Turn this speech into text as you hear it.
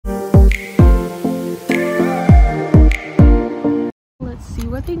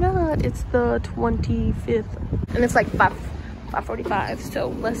what they got. It's the 25th. And it's like 5:45. So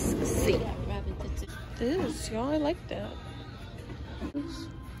let's see. This, y'all, I like that.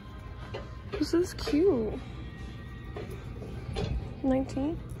 This is cute.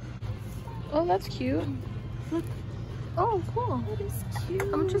 19. Oh, that's cute. Look. Oh, cool. That is cute.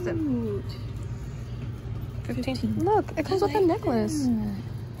 How much is it? 15. Look, it comes with a necklace.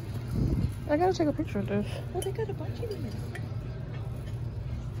 I gotta take a picture of this. Oh, they got a bunch of them.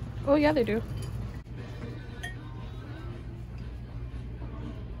 Oh, yeah, they do.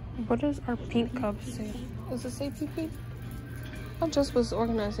 What does our pink cup say? Does it say peep peep? I just was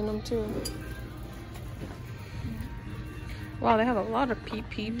organizing them too. Wow, they have a lot of peep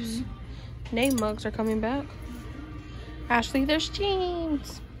peeps. Name mugs are coming back. Ashley, there's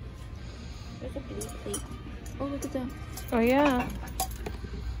jeans. There's a blue plate. Oh, look at that. Oh, yeah.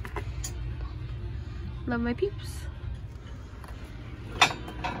 Love my peeps.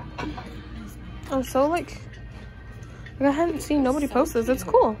 I'm so like I hadn't seen nobody post this. It's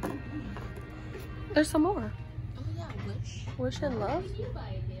cool. There's some more. Oh, yeah, Wish and love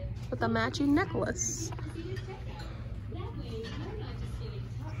with a matching necklace.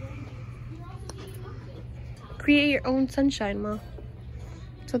 Create your own sunshine, Ma.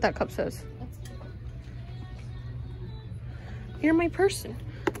 That's what that cup says. You're my person.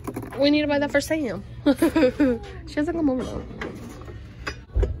 We need to buy that for Sam. She hasn't come over though.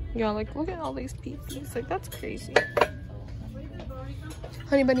 Yeah, like look at all these peeps. Like that's crazy.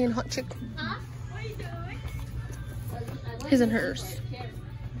 Honey bunny and hot chick. His and hers.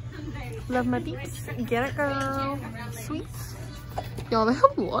 Love my peeps. Get it, girl. Sweets. Y'all, they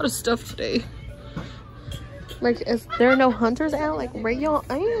have a lot of stuff today. Like, is there no hunters out? Like, right, y'all?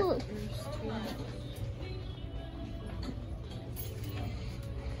 I don't.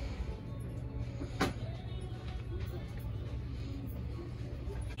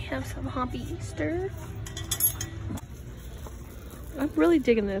 Have some Happy Easter. I'm really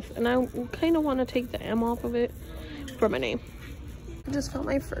digging this, and I kind of want to take the M off of it for my name. I just found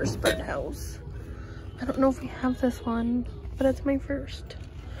my first birdhouse. I don't know if we have this one, but it's my first.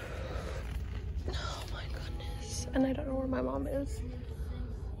 Oh my goodness. And I don't know where my mom is,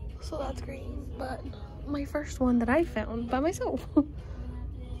 so that's great. But my first one that I found by myself.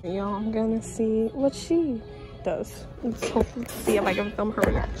 Y'all, I'm gonna see what she does. Let's see if I can film her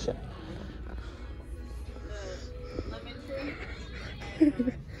reaction.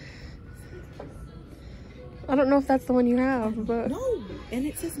 I don't know if that's the one you have, but no, and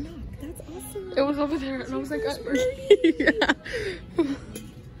it says knock. That's awesome. It was over there, and I was like, yeah.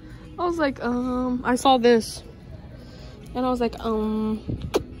 I was like, I saw this, and I was like, that's a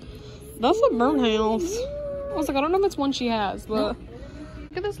birdhouse. I was like, I don't know if it's one she has, but.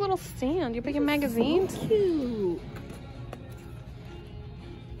 Look at this little stand. You're picking magazines? So cute.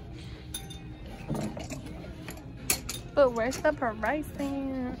 But where's the price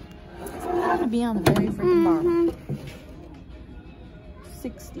stand? It's gonna be on the very freaking bottom.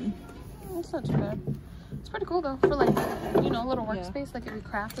 60. That's not too bad. It's pretty cool though for like, you know, a little workspace, like if you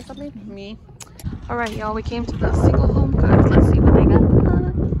craft or something. Me. All right, y'all. We came to the single home goods. Let's see what they got.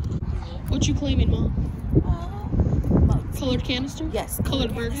 What you claiming, Mom? Colored canister? Yes.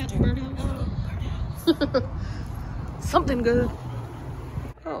 Colored birdhouse. Something good.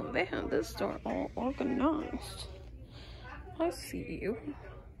 Oh, they have this store all organized. I see you.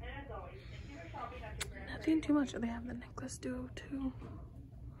 Nothing too much. They have the necklace duo too.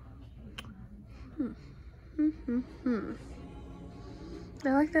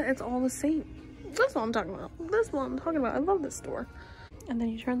 I like that it's all the same. That's what I'm talking about. That's what I'm talking about. I love this store. And then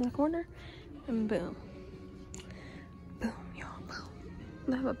you turn the corner and boom. Boom, y'all, boom.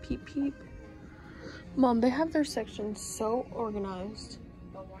 They have a peep peep. Mom, they have their section so organized.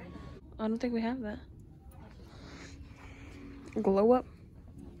 I don't think we have that. Glow up.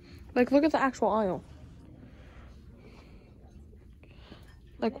 Like, look at the actual aisle.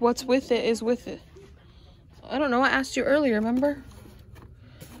 Like, what's with it is with it. I don't know. I asked you earlier, remember?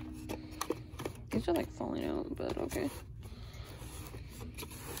 These are, like, falling out, but okay.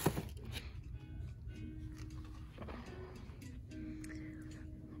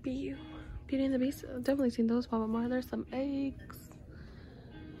 Beauty and the Beast. I've definitely seen those pop up more. There's some eggs.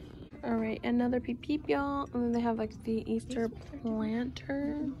 Alright, another peep peep, y'all. And then they have like the Easter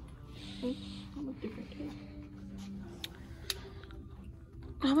lantern.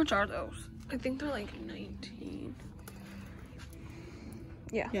 How much are those? I think they're like 19.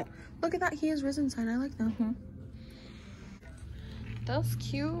 Yeah. Look at that. He is risen sign. I like that. That's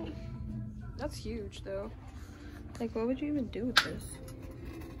cute. That's huge though. Like, what would you even do with this?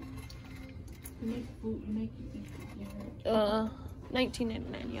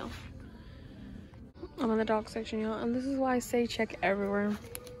 $19.99, y'all. I'm in the dog section, y'all, and this is why I say check everywhere.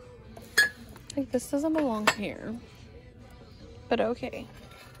 Like, this doesn't belong here, but okay.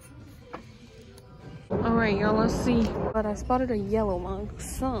 All right, y'all, let's see. But I spotted a yellow mug,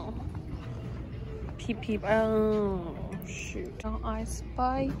 so peep peep. Oh shoot! Now I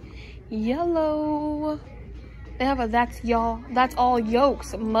spy yellow. They have a that's all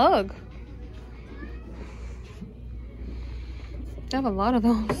yolks mug. They have a lot of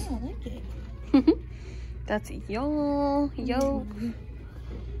those. Yeah, I like it. That's y'all yolk.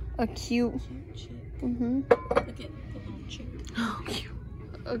 A cute. Look at the little chick. Oh, cute.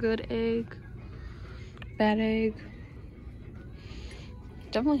 A good egg. Bad egg.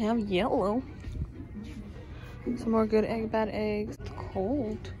 Definitely have yellow. Some more good egg, bad eggs. It's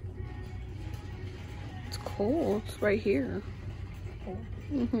cold. It's cold. It's right here.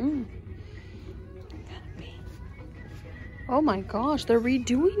 Oh my gosh, they're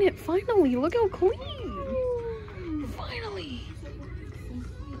redoing it finally. Look how clean. Finally.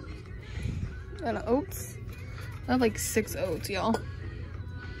 And oats. I have like 6 oats, y'all.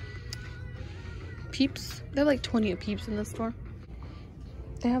 Peeps. They have like 20 of Peeps in the store.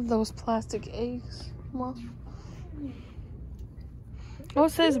 They have those plastic eggs. Well, oh,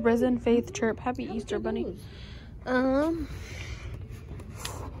 it says Risen Faith Chirp. Happy Easter, bunny. 20.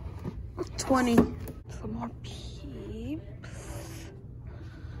 Some more Peeps.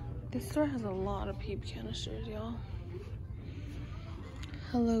 This store has a lot of Peep canisters, y'all.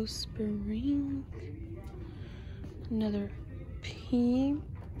 Hello Spring. Another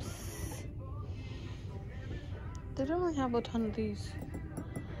Peeps. They don't really have a ton of these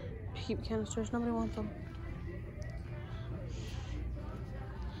Peep canisters. Nobody wants them.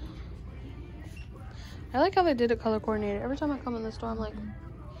 I like how they did it color coordinated. Every time I come in the store, I'm like,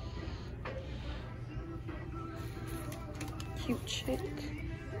 cute chick.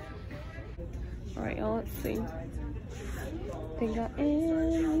 All right, y'all, let's see. They got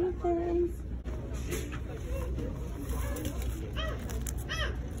anything.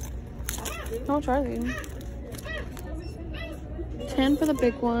 I'll try these. 10 for the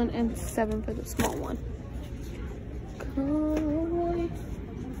big one and 7 for the small one.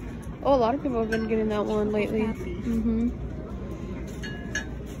 Oh, a lot of people have been getting that one lately.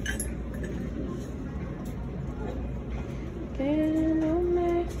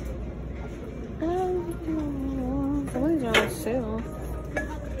 Some of these are on sale.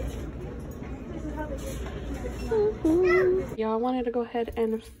 Yeah, I wanted to go ahead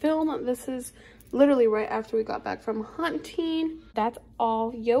and film. This is literally right after we got back from hunting. That's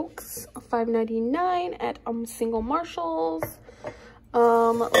all yolks, $5.99 at single Marshalls.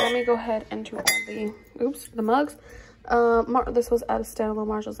 Let me go ahead and do all the mugs. This was at a standalone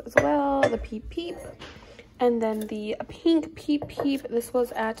Marshalls as well. The Peep Peep, and then the pink Peep Peep. This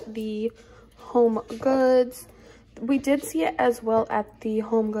was at the Home Goods. We did see it as well at the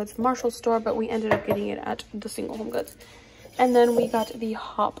Home Goods Marshall store, but we ended up getting it at the single Home Goods. And then we got the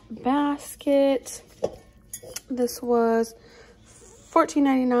Hop basket. This was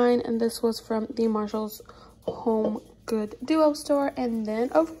 $14.99, and this was from the Marshall's Home Good Duo store. And then,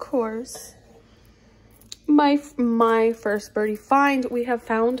 of course, my first birdie find. We have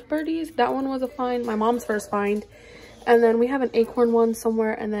found birdies. That one was a find, my mom's first find. And then we have an acorn one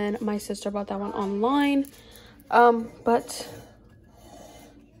somewhere, and then my sister bought that one online. But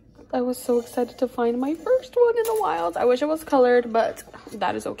I was so excited to find my first one in the wild. I wish it was colored, but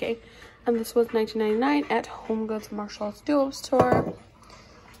that is okay. And this was $19.99 at Home Goods Marshall's Duo store.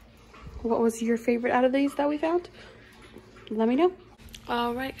 What was your favorite out of these that we found? Let me know.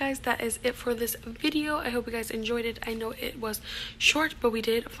 All right, guys, that is it for this video. I hope you guys enjoyed it. I know it was short, but we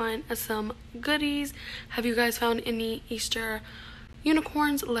did find some goodies. Have you guys found any Easter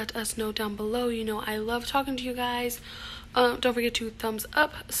unicorns? Let us know down below. You know I love talking to you guys. Don't forget to thumbs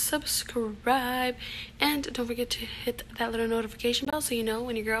up, subscribe, and don't forget to hit that little notification bell so you know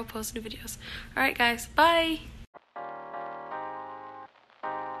when your girl posts new videos. All right, guys, bye.